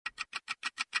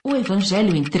O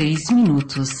Evangelho em 3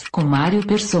 minutos, com Mário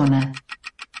Persona.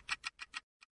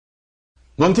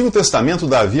 No Antigo Testamento,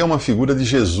 Davi é uma figura de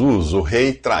Jesus, o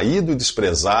rei traído e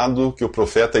desprezado que o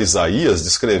profeta Isaías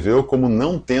descreveu como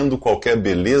não tendo qualquer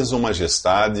beleza ou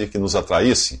majestade que nos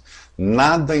atraísse,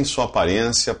 nada em sua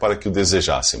aparência para que o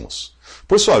desejássemos.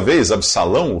 Por sua vez,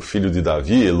 Absalão, o filho de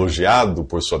Davi, elogiado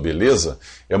por sua beleza,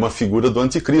 é uma figura do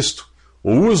anticristo,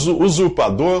 o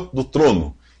usurpador do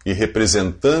trono e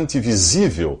representante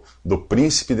visível do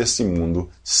príncipe deste mundo,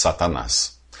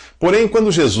 Satanás. Porém,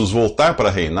 quando Jesus voltar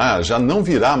para reinar, já não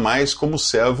virá mais como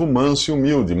servo manso e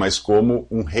humilde, mas como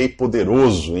um rei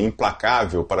poderoso e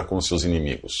implacável para com seus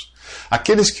inimigos.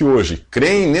 Aqueles que hoje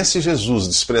creem nesse Jesus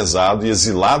desprezado e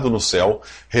exilado no céu,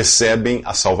 recebem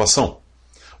a salvação.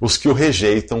 Os que o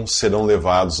rejeitam serão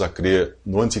levados a crer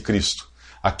no anticristo,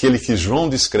 aquele que João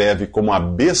descreve como a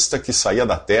besta que saía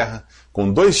da terra, com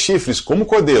 2 chifres como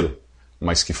cordeiro,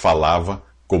 mas que falava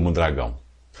como dragão.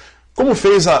 Como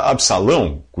fez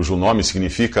Absalão, cujo nome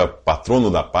significa patrono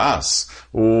da paz,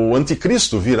 o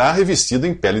anticristo virá revestido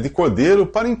em pele de cordeiro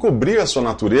para encobrir a sua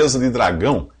natureza de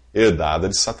dragão, herdada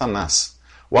de Satanás.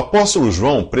 O apóstolo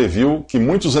João previu que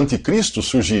muitos anticristos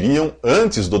surgiriam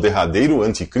antes do derradeiro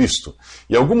anticristo,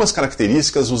 e algumas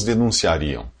características os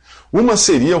denunciariam. Uma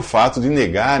seria o fato de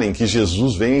negarem que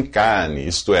Jesus veio em carne,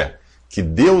 isto é, que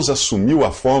Deus assumiu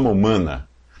a forma humana.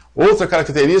 Outra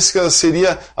característica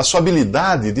seria a sua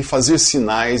habilidade de fazer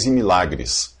sinais e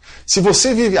milagres. Se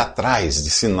você vive atrás de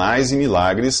sinais e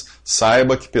milagres,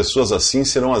 saiba que pessoas assim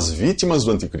serão as vítimas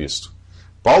do anticristo.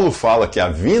 Paulo fala que a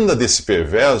vinda desse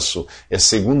perverso é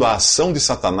segundo a ação de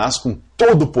Satanás com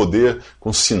todo o poder,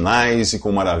 com sinais e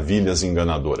com maravilhas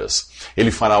enganadoras.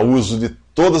 Ele fará uso de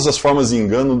todas as formas de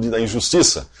engano da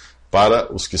injustiça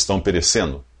para os que estão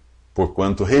perecendo,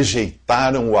 porquanto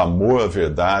rejeitaram o amor à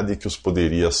verdade que os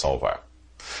poderia salvar.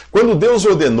 Quando Deus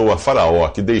ordenou a Faraó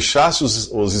que deixasse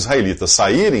os israelitas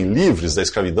saírem livres da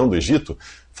escravidão do Egito,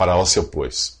 Faraó se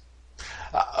opôs.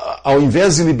 Ao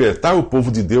invés de libertar o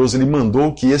povo de Deus, ele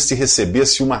mandou que este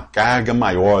recebesse uma carga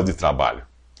maior de trabalho.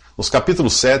 Nos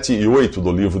capítulos 7 e 8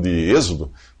 do livro de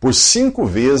Êxodo, por 5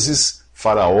 vezes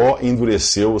Faraó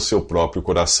endureceu o seu próprio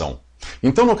coração.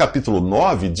 Então, no capítulo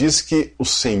 9, diz que o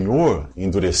Senhor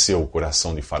endureceu o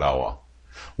coração de Faraó.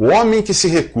 O homem que se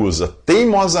recusa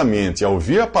teimosamente a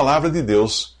ouvir a palavra de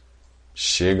Deus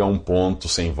chega a um ponto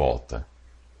sem volta,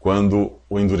 quando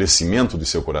o endurecimento de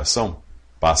seu coração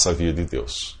passa a vir de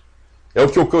Deus. É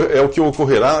o que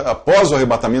ocorrerá após o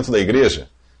arrebatamento da igreja.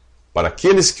 Para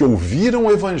aqueles que ouviram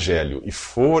o Evangelho e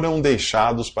foram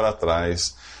deixados para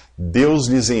trás, Deus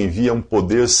lhes envia um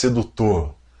poder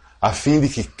sedutor, a fim de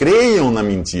que creiam na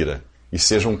mentira e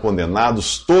sejam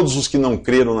condenados todos os que não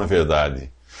creram na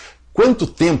verdade. Quanto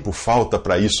tempo falta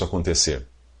para isso acontecer?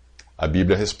 A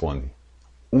Bíblia responde: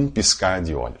 um piscar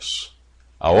de olhos.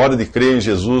 A hora de crer em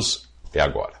Jesus é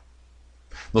agora.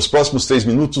 Nos próximos 3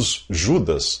 minutos,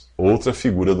 Judas, outra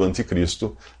figura do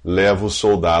anticristo, leva os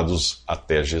soldados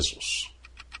até Jesus.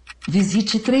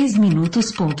 Visite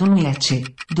 3minutos.net.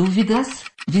 Dúvidas?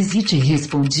 Visite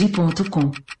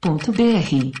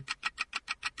respondi.com.br.